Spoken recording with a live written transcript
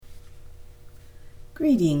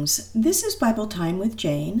Greetings. This is Bible Time with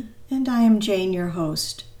Jane, and I am Jane, your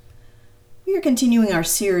host. We are continuing our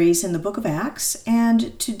series in the book of Acts,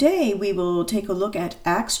 and today we will take a look at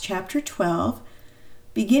Acts chapter 12,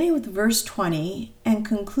 beginning with verse 20 and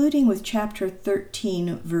concluding with chapter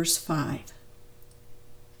 13, verse 5.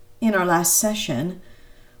 In our last session,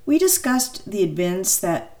 we discussed the events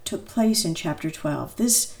that took place in chapter 12.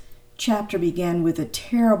 This chapter began with the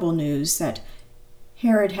terrible news that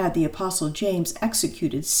Herod had the apostle James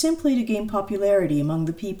executed simply to gain popularity among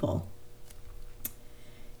the people.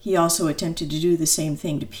 He also attempted to do the same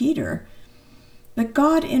thing to Peter, but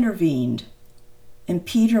God intervened, and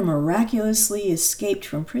Peter miraculously escaped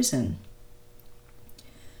from prison.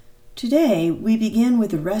 Today, we begin with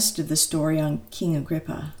the rest of the story on King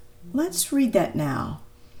Agrippa. Let's read that now.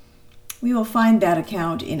 We will find that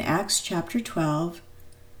account in Acts chapter 12,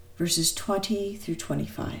 verses 20 through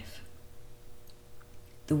 25.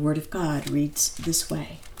 The Word of God reads this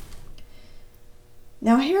way.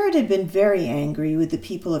 Now Herod had been very angry with the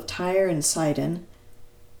people of Tyre and Sidon,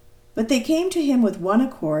 but they came to him with one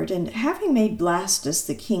accord, and having made Blastus,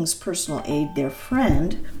 the king's personal aide, their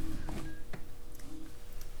friend,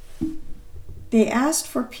 they asked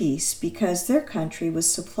for peace because their country was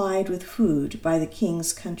supplied with food by the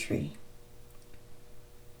king's country.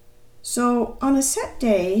 So on a set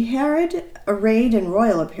day, Herod, arrayed in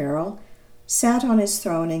royal apparel, sat on his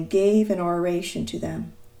throne and gave an oration to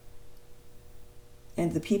them.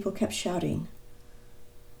 And the people kept shouting,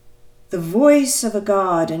 "The voice of a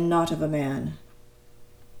God and not of a man."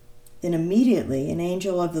 Then immediately an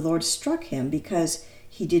angel of the Lord struck him because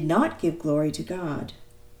he did not give glory to God.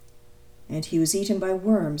 And he was eaten by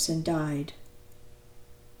worms and died.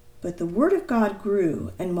 But the word of God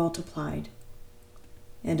grew and multiplied.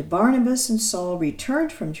 And Barnabas and Saul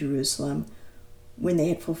returned from Jerusalem when they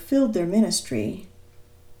had fulfilled their ministry,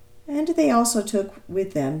 and they also took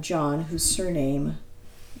with them John, whose surname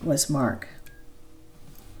was Mark.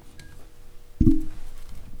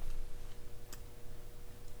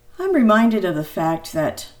 I'm reminded of the fact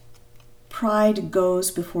that pride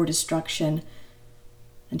goes before destruction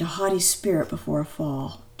and a haughty spirit before a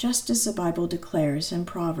fall, just as the Bible declares in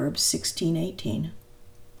Proverbs 16:18.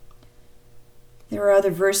 There are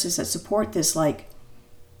other verses that support this, like,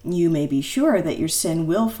 "You may be sure that your sin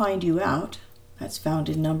will find you out." That's found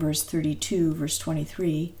in Numbers 32, verse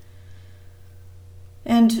 23.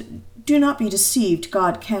 And "Do not be deceived,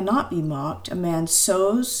 God cannot be mocked. A man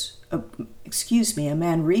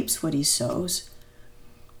reaps what he sows.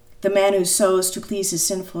 The man who sows to please his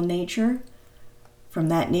sinful nature, from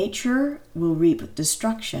that nature will reap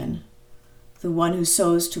destruction. The one who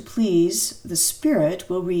sows to please the Spirit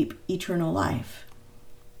will reap eternal life."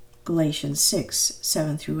 Galatians 6,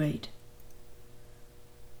 7 through 8.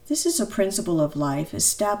 This is a principle of life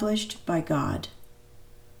established by God,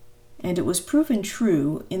 and it was proven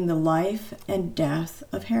true in the life and death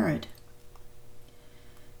of Herod.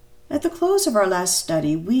 At the close of our last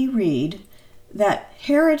study, we read that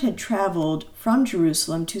Herod had traveled from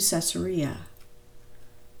Jerusalem to Caesarea.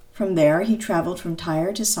 From there, he traveled from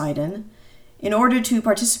Tyre to Sidon in order to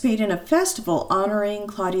participate in a festival honoring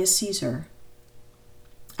Claudius Caesar.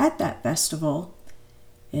 At that festival,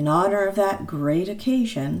 in honor of that great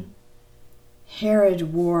occasion,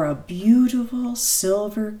 Herod wore a beautiful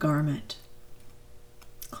silver garment.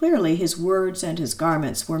 Clearly, his words and his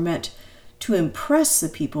garments were meant to impress the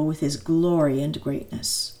people with his glory and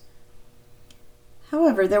greatness.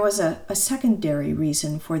 However, there was a secondary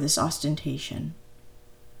reason for this ostentation.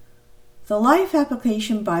 The Life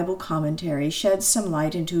Application Bible Commentary sheds some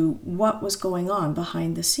light into what was going on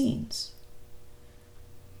behind the scenes.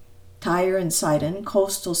 Tyre and Sidon,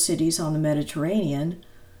 coastal cities on the Mediterranean,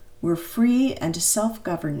 were free and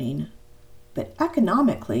self-governing, but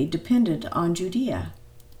economically dependent on Judea.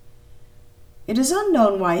 It is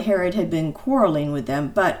unknown why Herod had been quarreling with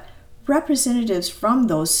them, but representatives from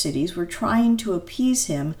those cities were trying to appease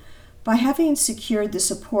him by having secured the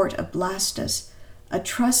support of Blastus, a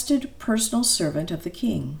trusted personal servant of the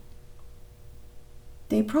king.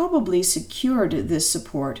 They probably secured this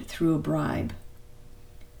support through a bribe.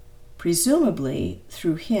 Presumably,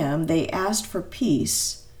 through him, they asked for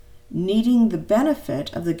peace, needing the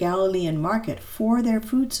benefit of the Galilean market for their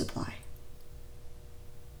food supply.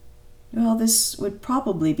 Well, this would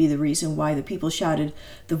probably be the reason why the people shouted,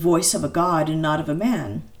 "The voice of a God and not of a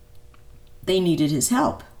man." They needed his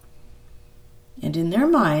help. And in their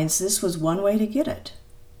minds, this was one way to get it.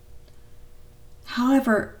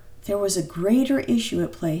 However, there was a greater issue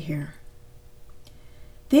at play here.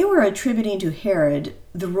 They were attributing to Herod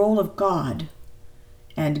the role of God,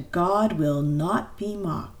 and God will not be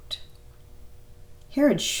mocked.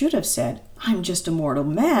 Herod should have said, "I'm just a mortal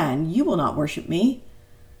man. You will not worship me."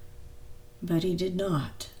 But he did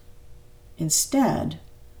not. Instead,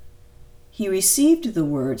 he received the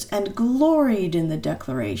words and gloried in the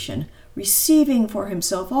declaration, receiving for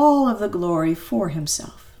himself all of the glory for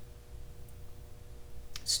himself.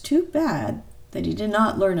 It's too bad that he did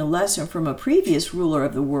not learn a lesson from a previous ruler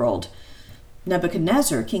of the world,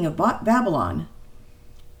 Nebuchadnezzar, king of Babylon.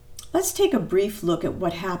 Let's take a brief look at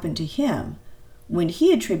what happened to him when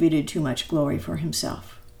he attributed too much glory for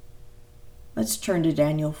himself. Let's turn to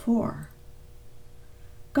Daniel 4.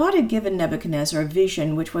 God had given Nebuchadnezzar a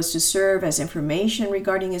vision which was to serve as information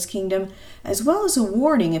regarding his kingdom, as well as a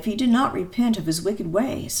warning if he did not repent of his wicked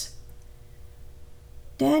ways.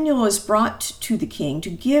 Daniel was brought to the king to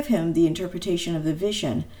give him the interpretation of the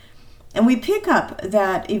vision, and we pick up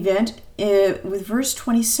that event with verse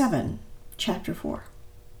 27, chapter 4.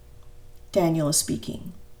 Daniel is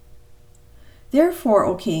speaking. "Therefore,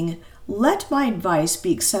 O king, let my advice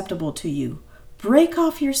be acceptable to you. Break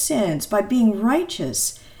off your sins by being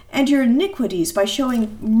righteous, and your iniquities by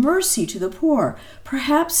showing mercy to the poor.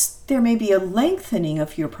 Perhaps there may be a lengthening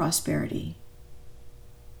of your prosperity."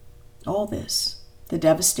 All this, the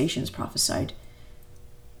devastations prophesied,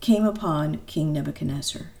 came upon King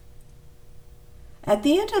Nebuchadnezzar. At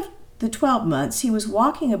the end of the 12 months, he was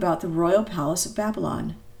walking about the royal palace of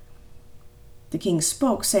Babylon. The king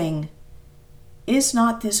spoke, saying, "Is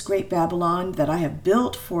not this great Babylon that I have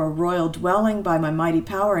built for a royal dwelling by my mighty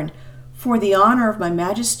power and for the honor of my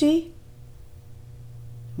majesty?"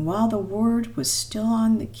 While the word was still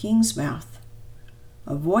on the king's mouth,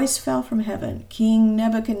 a voice fell from heaven, "King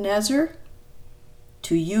Nebuchadnezzar,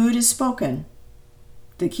 to you it is spoken.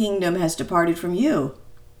 The kingdom has departed from you.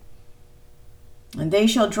 And they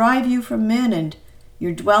shall drive you from men, and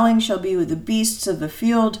your dwelling shall be with the beasts of the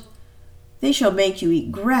field. They shall make you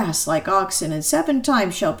eat grass like oxen, and 7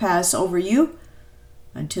 times shall pass over you,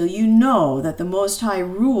 until you know that the Most High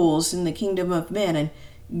rules in the kingdom of men and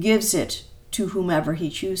gives it to whomever he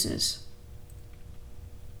chooses."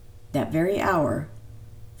 That very hour,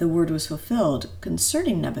 the word was fulfilled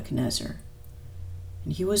concerning Nebuchadnezzar.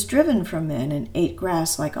 And he was driven from men and ate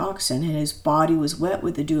grass like oxen, and his body was wet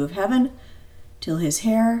with the dew of heaven, till his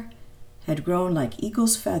hair had grown like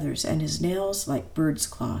eagle's feathers and his nails like bird's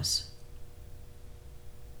claws.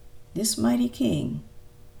 This mighty king,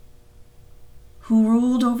 who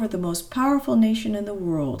ruled over the most powerful nation in the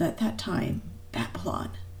world at that time,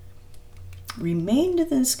 Babylon, remained in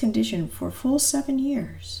this condition for a full 7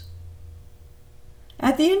 years.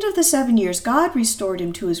 At the end of the 7 years, God restored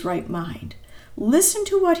him to his right mind. Listen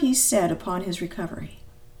to what he said upon his recovery.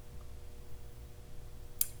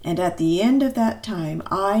 "And at the end of that time,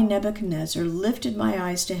 I, Nebuchadnezzar, lifted my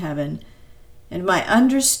eyes to heaven, and my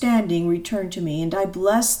understanding returned to me, and I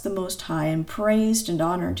blessed the Most High, and praised and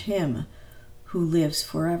honored him who lives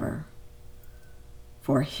forever.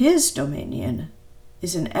 For his dominion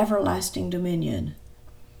is an everlasting dominion,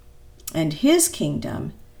 and his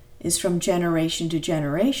kingdom is from generation to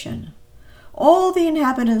generation. All the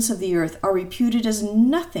inhabitants of the earth are reputed as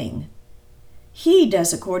nothing. He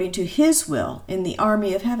does according to his will in the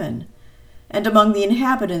army of heaven, and among the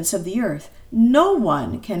inhabitants of the earth. No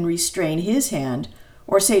one can restrain his hand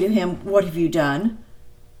or say to him, 'What have you done?'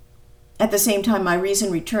 At the same time, my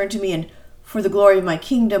reason returned to me, and for the glory of my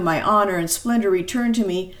kingdom, my honor and splendor returned to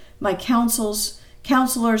me. My counselors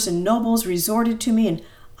and nobles resorted to me, and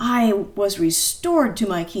I was restored to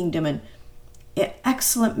my kingdom, and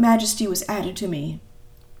excellent majesty was added to me.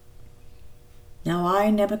 Now I,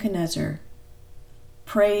 Nebuchadnezzar,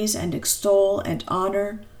 praise and extol and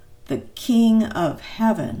honor the King of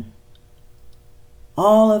heaven,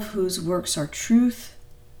 all of whose works are truth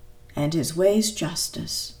and his ways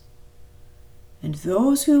justice. And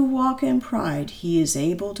those who walk in pride he is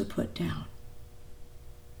able to put down."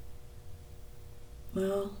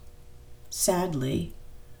 Well, sadly,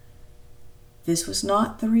 this was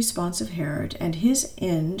not the response of Herod, and his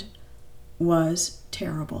end was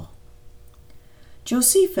terrible.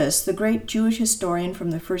 Josephus, the great Jewish historian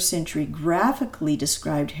from the 1st century, graphically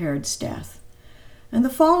described Herod's death, and the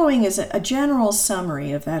following is a general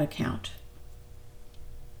summary of that account.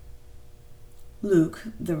 Luke,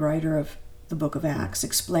 the writer of the book of Acts,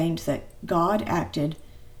 explained that God acted,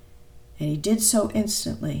 and he did so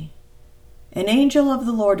instantly. An angel of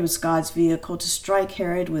the Lord was God's vehicle to strike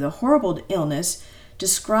Herod with a horrible illness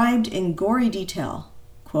described in gory detail.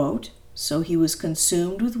 Quote, "So he was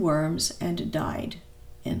consumed with worms and died."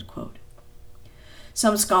 End quote.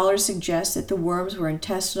 Some scholars suggest that the worms were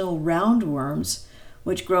intestinal roundworms,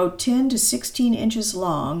 which grow 10 to 16 inches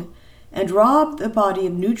long and rob the body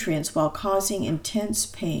of nutrients while causing intense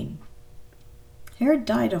pain. Herod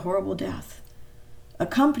died a horrible death,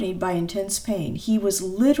 accompanied by intense pain. He was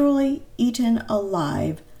literally eaten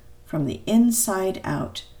alive from the inside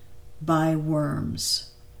out by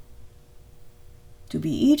worms. To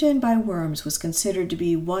be eaten by worms was considered to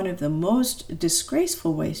be one of the most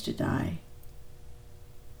disgraceful ways to die.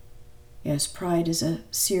 Yes, pride is a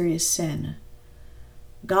serious sin.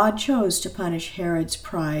 God chose to punish Herod's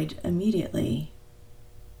pride immediately.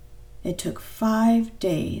 It took 5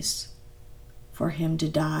 days for him to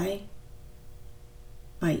die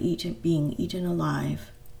by being eaten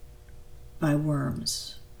alive by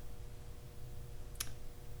worms.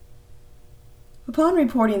 Upon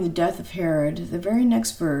reporting the death of Herod, the very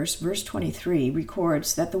next verse, verse 23,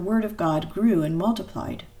 records that the word of God grew and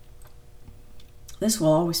multiplied. This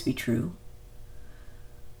will always be true.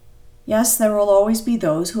 Yes, there will always be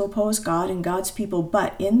those who oppose God and God's people,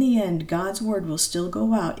 but in the end, God's word will still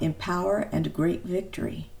go out in power and great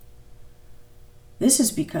victory. This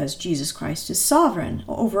is because Jesus Christ is sovereign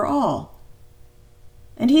over all.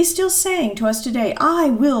 And he's still saying to us today,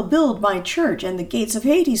 I will build my church, and the gates of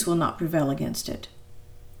Hades will not prevail against it.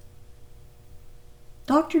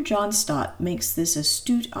 Dr. John Stott makes this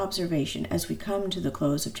astute observation as we come to the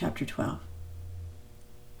close of chapter 12.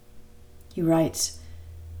 He writes,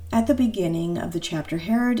 at the beginning of the chapter,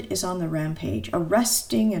 Herod is on the rampage,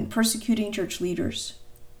 arresting and persecuting church leaders.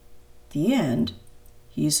 At the end,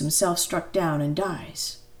 he is himself struck down and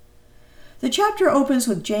dies. The chapter opens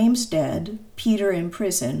with James dead, Peter in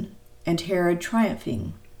prison, and Herod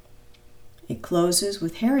triumphing. It closes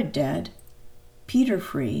with Herod dead, Peter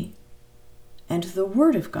free, and the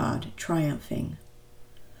Word of God triumphing.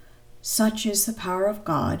 Such is the power of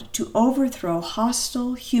God to overthrow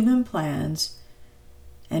hostile human plans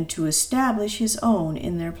and to establish his own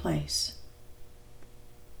in their place.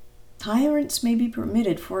 Tyrants may be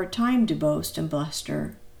permitted for a time to boast and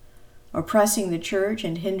bluster, oppressing the church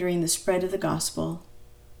and hindering the spread of the gospel,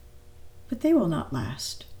 but they will not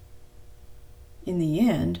last. In the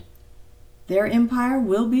end, their empire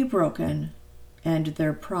will be broken and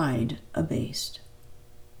their pride abased.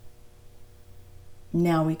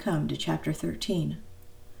 Now we come to chapter 13.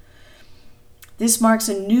 This marks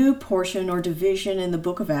a new portion or division in the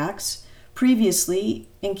book of Acts. Previously,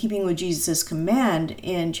 in keeping with Jesus' command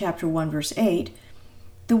in chapter 1, verse 8,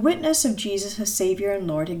 the witness of Jesus as Savior and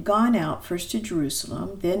Lord had gone out first to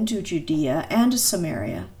Jerusalem, then to Judea and to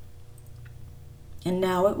Samaria, and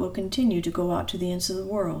now it will continue to go out to the ends of the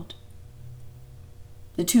world.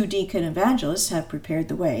 The 2 deacon evangelists have prepared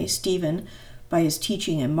the way, Stephen by his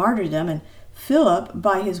teaching and martyrdom, and Philip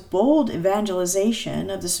by his bold evangelization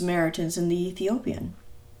of the Samaritans and the Ethiopian.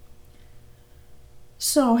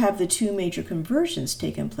 So have the 2 major conversions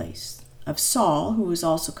taken place, of Saul, who was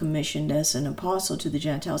also commissioned as an apostle to the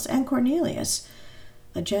Gentiles, and Cornelius,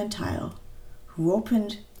 a Gentile, who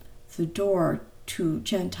opened the door to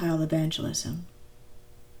Gentile evangelism.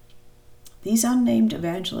 These unnamed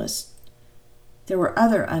evangelists, there were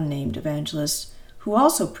other unnamed evangelists who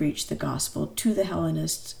also preached the gospel to the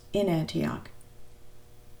Hellenists in Antioch.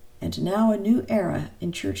 And now a new era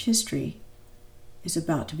in church history is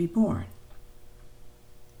about to be born.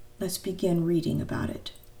 Let's begin reading about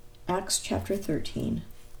it. Acts chapter 13,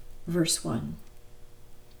 verse 1.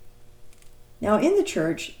 Now in the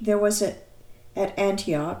church there was at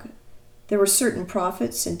Antioch, there were certain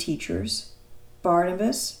prophets and teachers,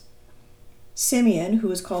 Barnabas, Simeon, who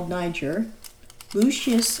was called Niger,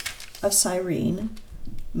 Lucius of Cyrene,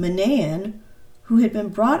 Manaen, who had been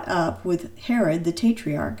brought up with Herod the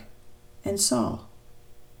Tetrarch, and Saul.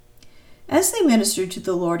 As they ministered to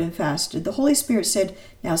the Lord and fasted, the Holy Spirit said,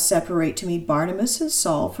 Now separate to me Barnabas and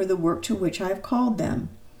Saul for the work to which I have called them.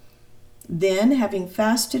 Then, having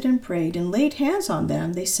fasted and prayed and laid hands on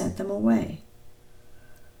them, they sent them away.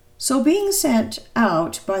 So being sent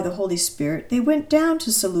out by the Holy Spirit, they went down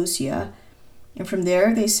to Seleucia, and from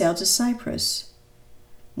there they sailed to Cyprus.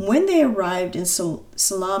 When they arrived in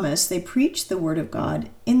Salamis, they preached the word of God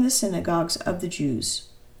in the synagogues of the Jews.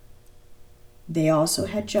 They also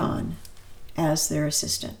had John as their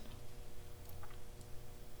assistant.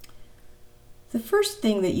 The first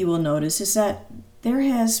thing that you will notice is that there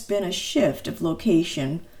has been a shift of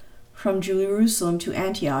location from Jerusalem to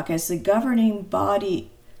Antioch as the governing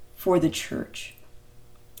body for the church.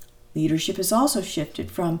 Leadership has also shifted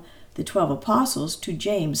from the 12 apostles to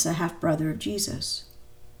James, the half-brother of Jesus.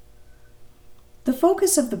 The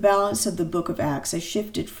focus of the balance of the book of Acts has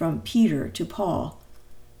shifted from Peter to Paul.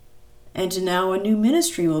 And now a new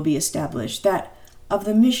ministry will be established, that of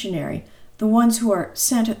the missionary, the ones who are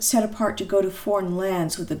set apart to go to foreign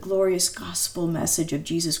lands with the glorious gospel message of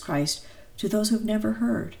Jesus Christ to those who have never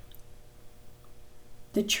heard.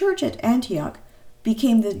 The church at Antioch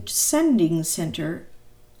became the sending center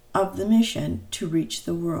of the mission to reach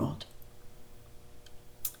the world.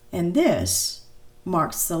 And this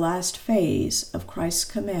marks the last phase of Christ's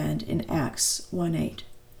command in Acts 1:8.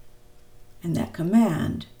 And that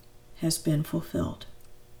command has been fulfilled.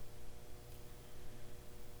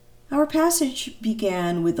 Our passage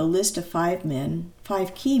began with a list of 5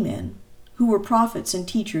 key men, who were prophets and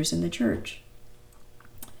teachers in the church.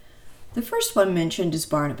 The first one mentioned is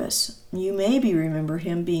Barnabas. You maybe remember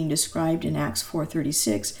him being described in Acts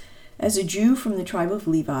 4:36 as a Jew from the tribe of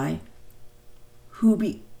Levi,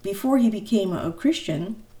 who before he became a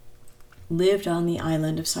Christian, lived on the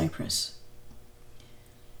island of Cyprus.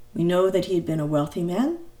 We know that he had been a wealthy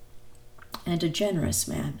man and a generous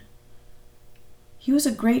man. He was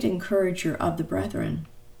a great encourager of the brethren.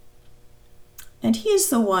 And he is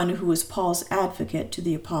the one who was Paul's advocate to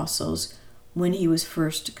the apostles when he was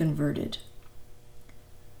first converted.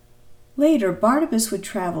 Later, Barnabas would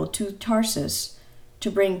travel to Tarsus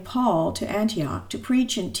to bring Paul to Antioch to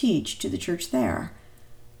preach and teach to the church there,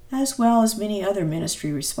 as well as many other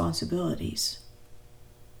ministry responsibilities.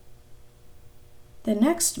 The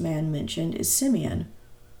next man mentioned is Simeon,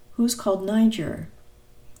 who is called Niger.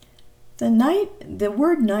 The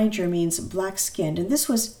word Niger means black-skinned, and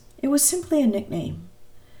it was simply a nickname.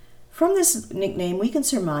 From this nickname, we can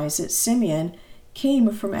surmise that Simeon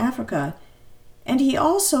came from Africa, and he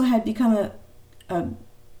also had become a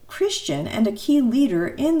Christian and a key leader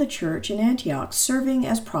in the church in Antioch, serving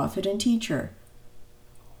as prophet and teacher.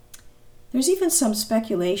 There's even some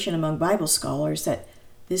speculation among Bible scholars that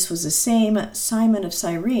this was the same Simon of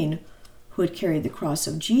Cyrene who had carried the cross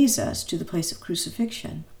of Jesus to the place of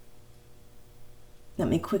crucifixion. Let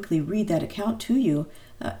me quickly read that account to you.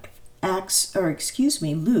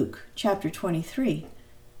 Luke chapter 23,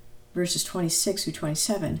 verses 26 through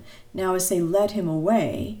 27. Now as they led him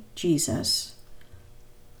away, Jesus,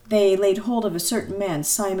 they laid hold of a certain man,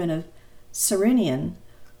 Simon of Cyrene,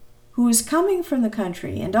 who was coming from the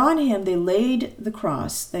country, and on him they laid the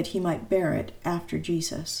cross that he might bear it after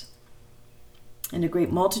Jesus. And a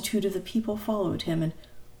great multitude of the people followed him, and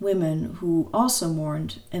women who also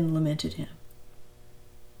mourned and lamented him.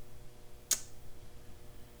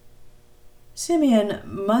 Simeon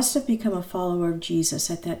must have become a follower of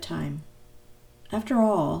Jesus at that time. After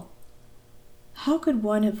all, how could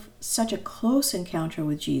one have such a close encounter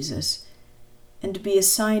with Jesus and be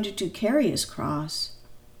assigned to carry his cross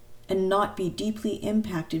and not be deeply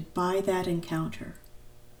impacted by that encounter?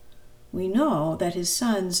 We know that his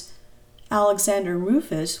sons, Alexander and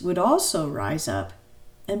Rufus, would also rise up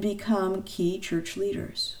and become key church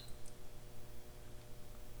leaders.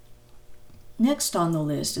 Next on the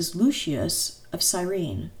list is Lucius of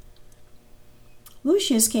Cyrene.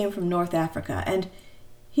 Lucius came from North Africa, and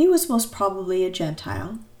he was most probably a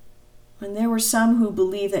Gentile, and there were some who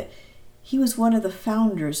believed that he was one of the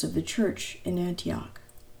founders of the church in Antioch.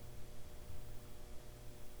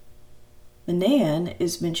 Manaen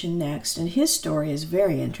is mentioned next, and his story is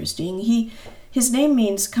very interesting. His name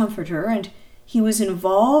means comforter, and he was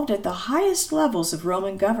involved at the highest levels of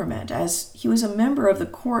Roman government, as he was a member of the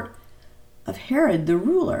court of Herod the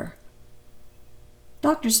ruler.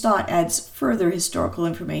 Dr. Stott adds further historical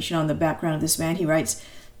information on the background of this man. He writes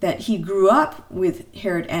that he grew up with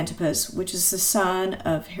Herod Antipas, which is the son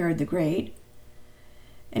of Herod the Great,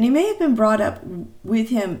 and he may have been brought up with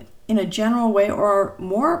him in a general way, or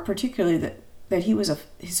more particularly that he was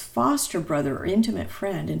his foster brother or intimate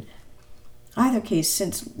friend. In either case,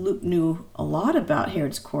 since Luke knew a lot about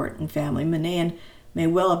Herod's court and family, Manaen may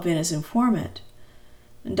well have been his informant.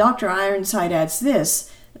 And Dr. Ironside adds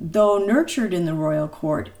this: though nurtured in the royal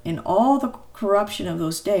court, in all the corruption of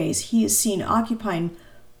those days, he is seen occupying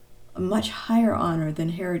a much higher honor than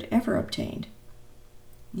Herod ever obtained.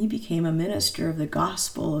 He became a minister of the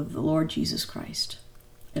gospel of the Lord Jesus Christ.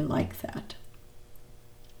 I like that.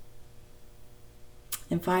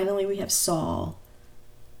 And finally, we have Saul,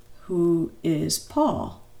 who is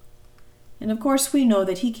Paul. And of course, we know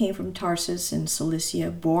that he came from Tarsus in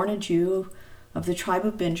Cilicia, born a Jew of the tribe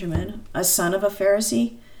of Benjamin, a son of a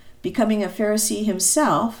Pharisee, becoming a Pharisee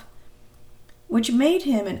himself, which made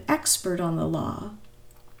him an expert on the law,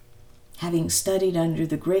 having studied under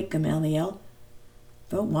the great Gamaliel.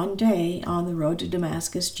 But one day, on the road to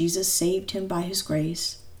Damascus, Jesus saved him by his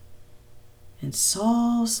grace, and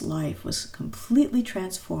Saul's life was completely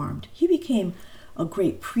transformed. He became a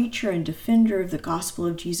great preacher and defender of the gospel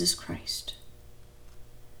of Jesus Christ.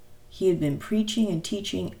 He had been preaching and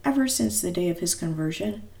teaching ever since the day of his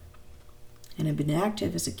conversion, and had been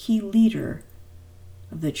active as a key leader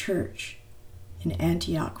of the church in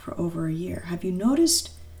Antioch for over a year. Have you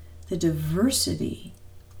noticed the diversity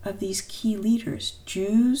of these key leaders,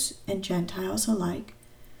 Jews and Gentiles alike,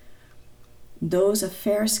 those of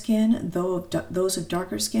fair skin, those of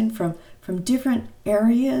darker skin, from different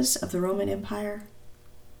areas of the Roman Empire.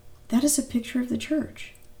 That is a picture of the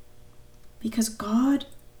church, because God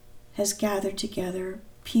has gathered together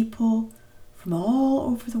people from all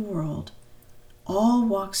over the world, all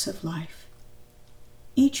walks of life,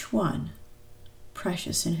 each one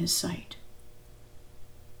precious in his sight.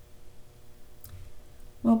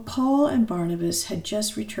 Well, Paul and Barnabas had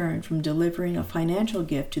just returned from delivering a financial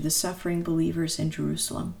gift to the suffering believers in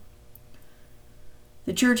Jerusalem.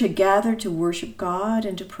 The church had gathered to worship God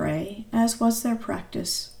and to pray, as was their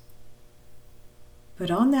practice.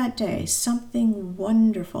 But on that day, something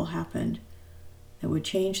wonderful happened that would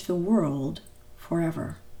change the world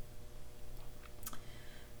forever.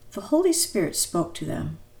 The Holy Spirit spoke to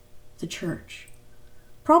them, the church,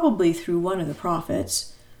 probably through one of the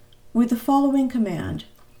prophets, with the following command: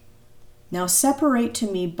 "Now separate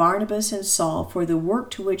to me Barnabas and Saul for the work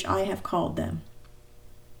to which I have called them."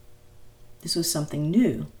 This was something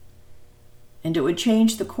new, and it would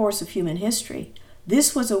change the course of human history.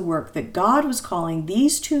 This was a work that God was calling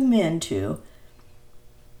these two men to,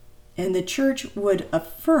 and the church would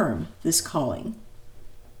affirm this calling.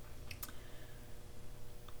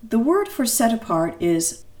 The word for set apart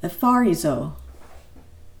is apharizo.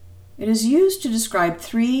 It is used to describe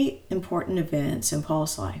three important events in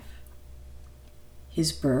Paul's life: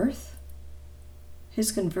 his birth,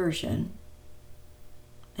 his conversion,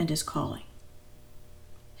 and his calling,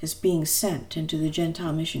 his being sent into the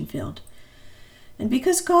Gentile mission field. And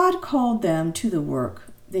because God called them to the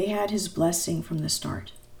work, they had his blessing from the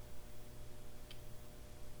start.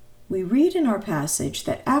 We read in our passage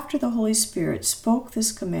that after the Holy Spirit spoke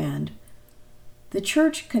this command, the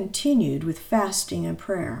church continued with fasting and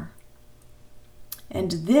prayer.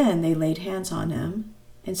 And then they laid hands on them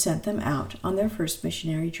and sent them out on their first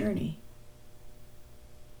missionary journey.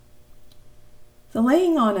 The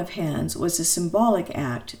laying on of hands was a symbolic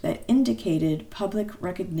act that indicated public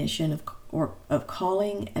recognition of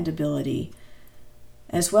calling and ability,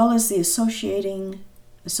 as well as the association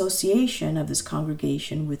of this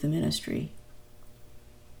congregation with the ministry.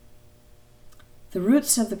 The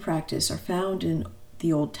roots of the practice are found in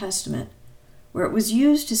the Old Testament, where it was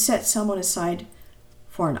used to set someone aside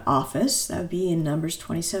for an office, that would be in Numbers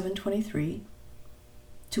 27:23,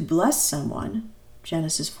 to bless someone,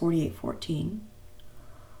 Genesis 48:14,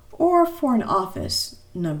 or for an office,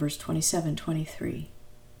 Numbers 27:23.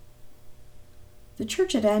 The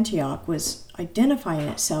church at Antioch was identifying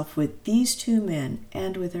itself with these two men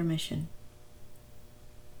and with their mission.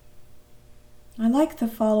 I like the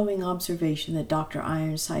following observation that Dr.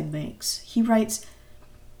 Ironside makes. He writes,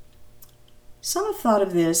 "Some have thought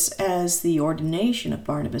of this as the ordination of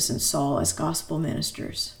Barnabas and Saul as gospel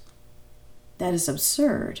ministers. That is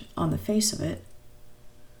absurd on the face of it.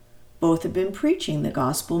 Both have been preaching the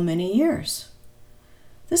gospel many years.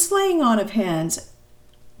 This laying on of hands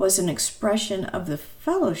was an expression of the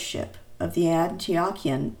fellowship of the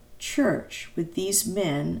Antiochian church with these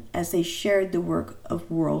men as they shared the work of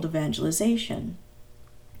world evangelization.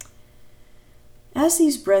 As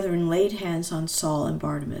these brethren laid hands on Saul and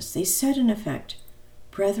Barnabas, they said in effect,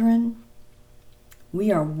 'Brethren,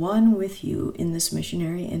 we are one with you in this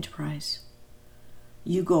missionary enterprise.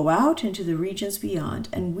 You go out into the regions beyond,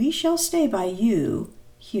 and we shall stay by you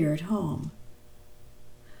here at home.'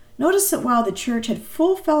 Notice that while the church had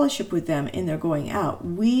full fellowship with them in their going out,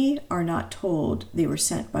 we are not told they were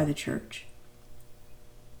sent by the church.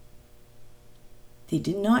 They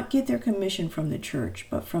did not get their commission from the church,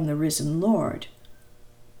 but from the risen Lord,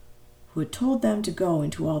 who had told them to go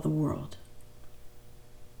into all the world.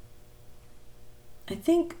 I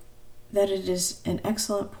think that it is an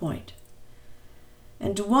excellent point,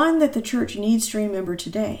 and one that the church needs to remember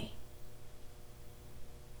today.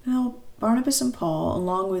 Well, Barnabas and Paul,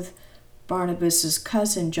 along with Barnabas's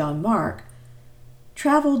cousin John Mark,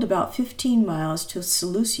 traveled about 15 miles to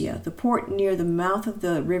Seleucia, the port near the mouth of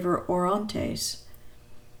the river Orontes,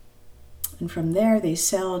 and from there they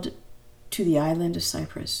sailed to the island of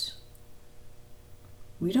Cyprus.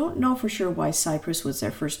 We don't know for sure why Cyprus was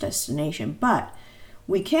their first destination, but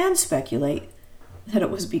we can speculate that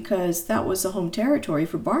it was because that was the home territory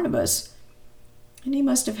for Barnabas, and he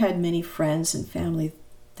must have had many friends and family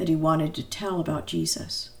that he wanted to tell about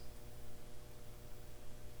Jesus.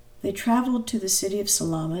 They traveled to the city of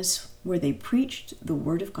Salamis, where they preached the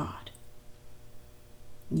word of God.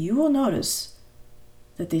 You will notice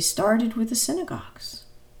that they started with the synagogues.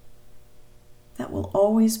 That will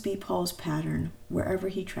always be Paul's pattern wherever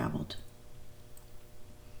he traveled.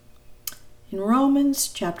 In Romans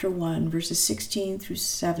chapter 1, verses 16 through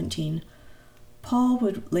 17, Paul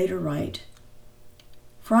would later write,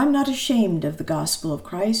 "For I'm not ashamed of the gospel of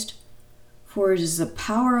Christ, for it is the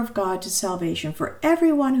power of God to salvation for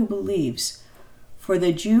everyone who believes, for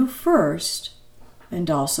the Jew first,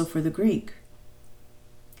 and also for the Greek.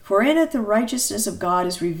 For in it the righteousness of God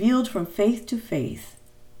is revealed from faith to faith,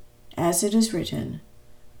 as it is written,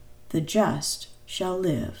 the just shall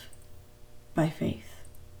live by faith."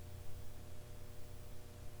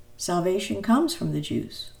 Salvation comes from the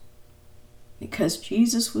Jews because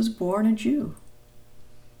Jesus was born a Jew.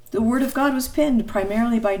 The Word of God was penned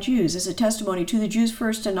primarily by Jews as a testimony to the Jews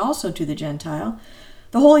first and also to the Gentile.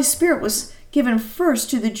 The Holy Spirit was given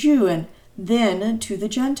first to the Jew and then to the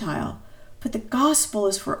Gentile. But the gospel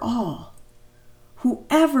is for all,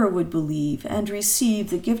 whoever would believe and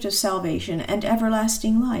receive the gift of salvation and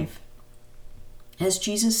everlasting life. As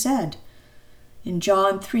Jesus said in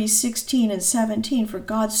John 3:16 and 17, "For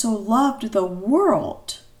God so loved the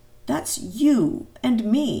world," that's you and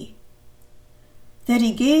me, "that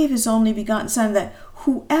he gave his only begotten Son, that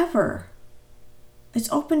whoever,"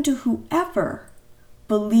 it's open to whoever,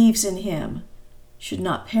 "believes in him should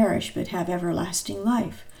not perish but have everlasting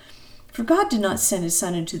life. For God did not send his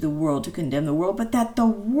Son into the world to condemn the world, but that the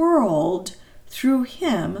world through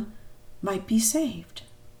him might be saved."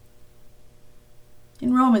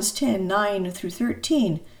 In Romans 10:9 through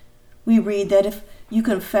 13, we read that if you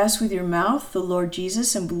confess with your mouth the Lord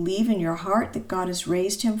Jesus and believe in your heart that God has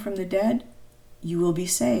raised him from the dead, you will be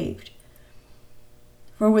saved.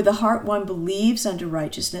 For with the heart one believes unto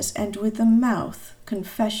righteousness, and with the mouth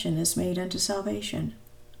confession is made unto salvation.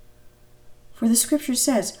 For the scripture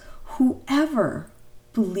says, "Whoever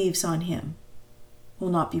believes on him will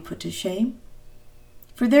not be put to shame.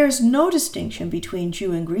 For there is no distinction between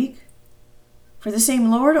Jew and Greek. For the same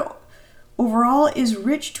Lord over all is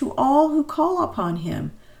rich to all who call upon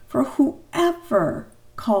him. For whoever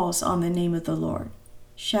calls on the name of the Lord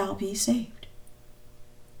shall be saved."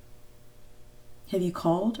 Have you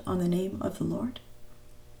called on the name of the Lord?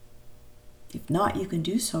 If not, you can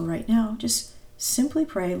do so right now. Just simply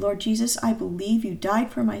pray, "Lord Jesus, I believe you died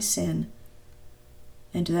for my sin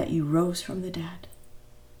and that you rose from the dead.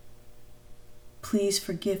 Please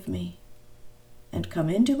forgive me and come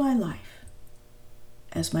into my life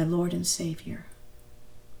as my Lord and Savior.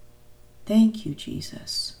 Thank you,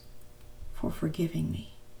 Jesus, for forgiving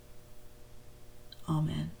me.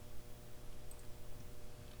 Amen."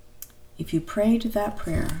 If you prayed that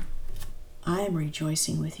prayer, I am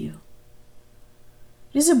rejoicing with you.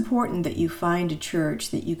 It is important that you find a church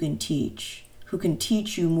that you can teach, who can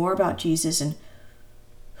teach you more about Jesus and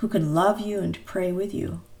who can love you and pray with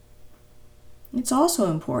you. It's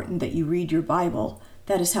also important that you read your Bible.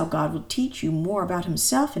 That is how God will teach you more about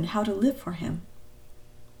himself and how to live for him.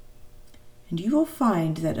 And you will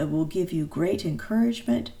find that it will give you great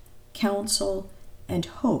encouragement, counsel, and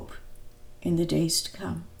hope in the days to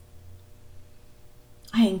come.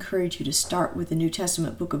 I encourage you to start with the New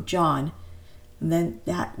Testament book of John, and then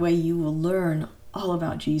that way you will learn all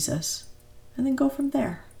about Jesus, and then go from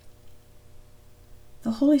there.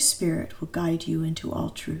 The Holy Spirit will guide you into all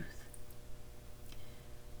truth.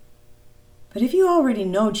 But if you already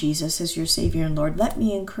know Jesus as your Savior and Lord, let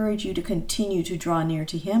me encourage you to continue to draw near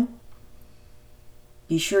to him.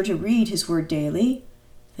 Be sure to read his word daily,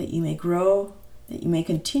 that you may grow, that you may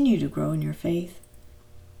continue to grow in your faith.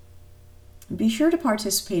 And be sure to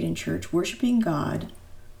participate in church, worshiping God,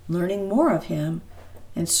 learning more of him,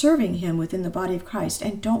 and serving him within the body of Christ.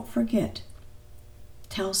 And don't forget,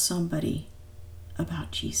 tell somebody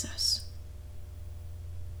about Jesus.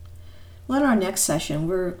 Well, in our next session,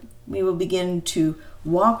 we will begin to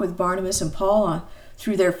walk with Barnabas and Paul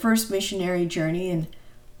through their first missionary journey, and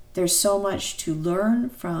there's so much to learn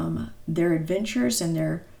from their adventures and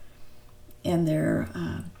their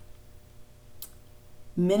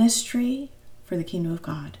ministry for the kingdom of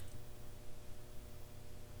God,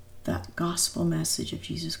 that gospel message of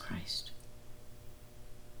Jesus Christ.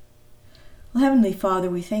 Well, Heavenly Father,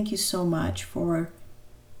 we thank you so much for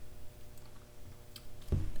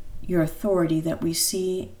your authority that we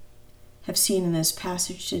have seen in this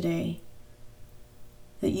passage today,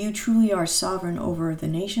 that you truly are sovereign over the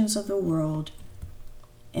nations of the world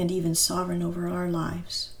and even sovereign over our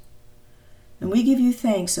lives. And we give you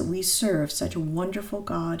thanks that we serve such a wonderful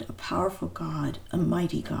God, a powerful God, a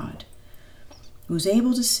mighty God, who is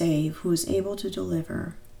able to save, who is able to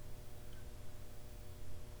deliver.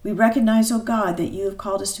 We recognize, O God, that you have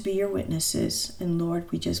called us to be your witnesses. And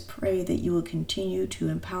Lord, we just pray that you will continue to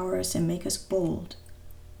empower us and make us bold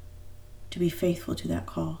to be faithful to that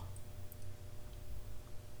call.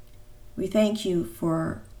 We thank you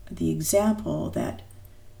for the example that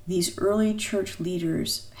these early church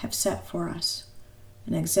leaders have set for us.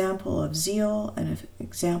 An example of zeal, an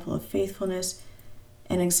example of faithfulness,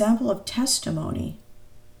 an example of testimony,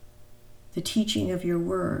 the teaching of your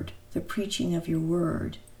word, the preaching of your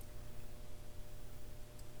word.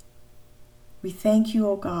 We thank you,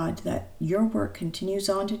 O God, that your work continues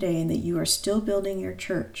on today and that you are still building your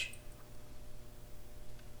church,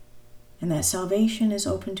 and that salvation is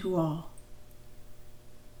open to all,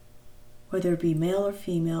 whether it be male or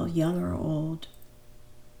female, young or old,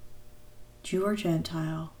 Jew or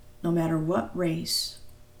Gentile, no matter what race.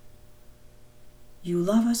 You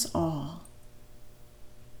love us all.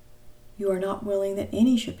 You are not willing that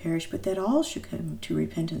any should perish, but that all should come to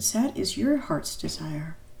repentance. That is your heart's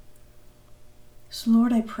desire. So,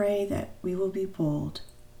 Lord, I pray that we will be bold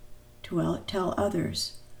to tell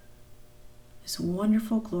others this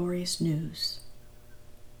wonderful, glorious news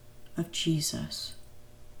of Jesus,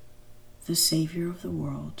 the Savior of the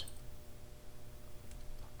world.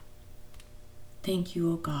 Thank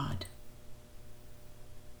you, O God,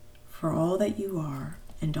 for all that you are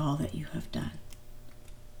and all that you have done.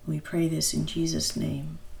 We pray this in Jesus'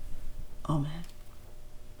 name. Amen.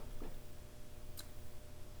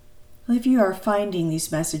 Well, if you are finding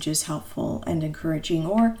these messages helpful and encouraging,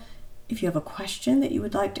 or if you have a question that you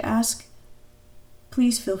would like to ask,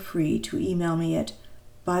 please feel free to email me at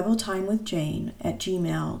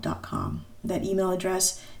bibletimewithjane@gmail.com. That email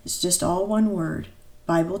address is just all one word,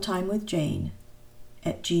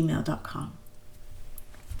 bibletimewithjane@gmail.com.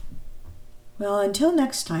 Well, until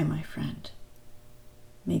next time, my friend,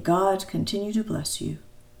 may God continue to bless you,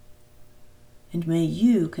 and may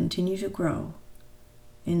you continue to grow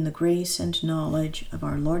in the grace and knowledge of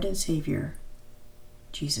our Lord and Savior,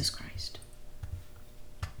 Jesus Christ.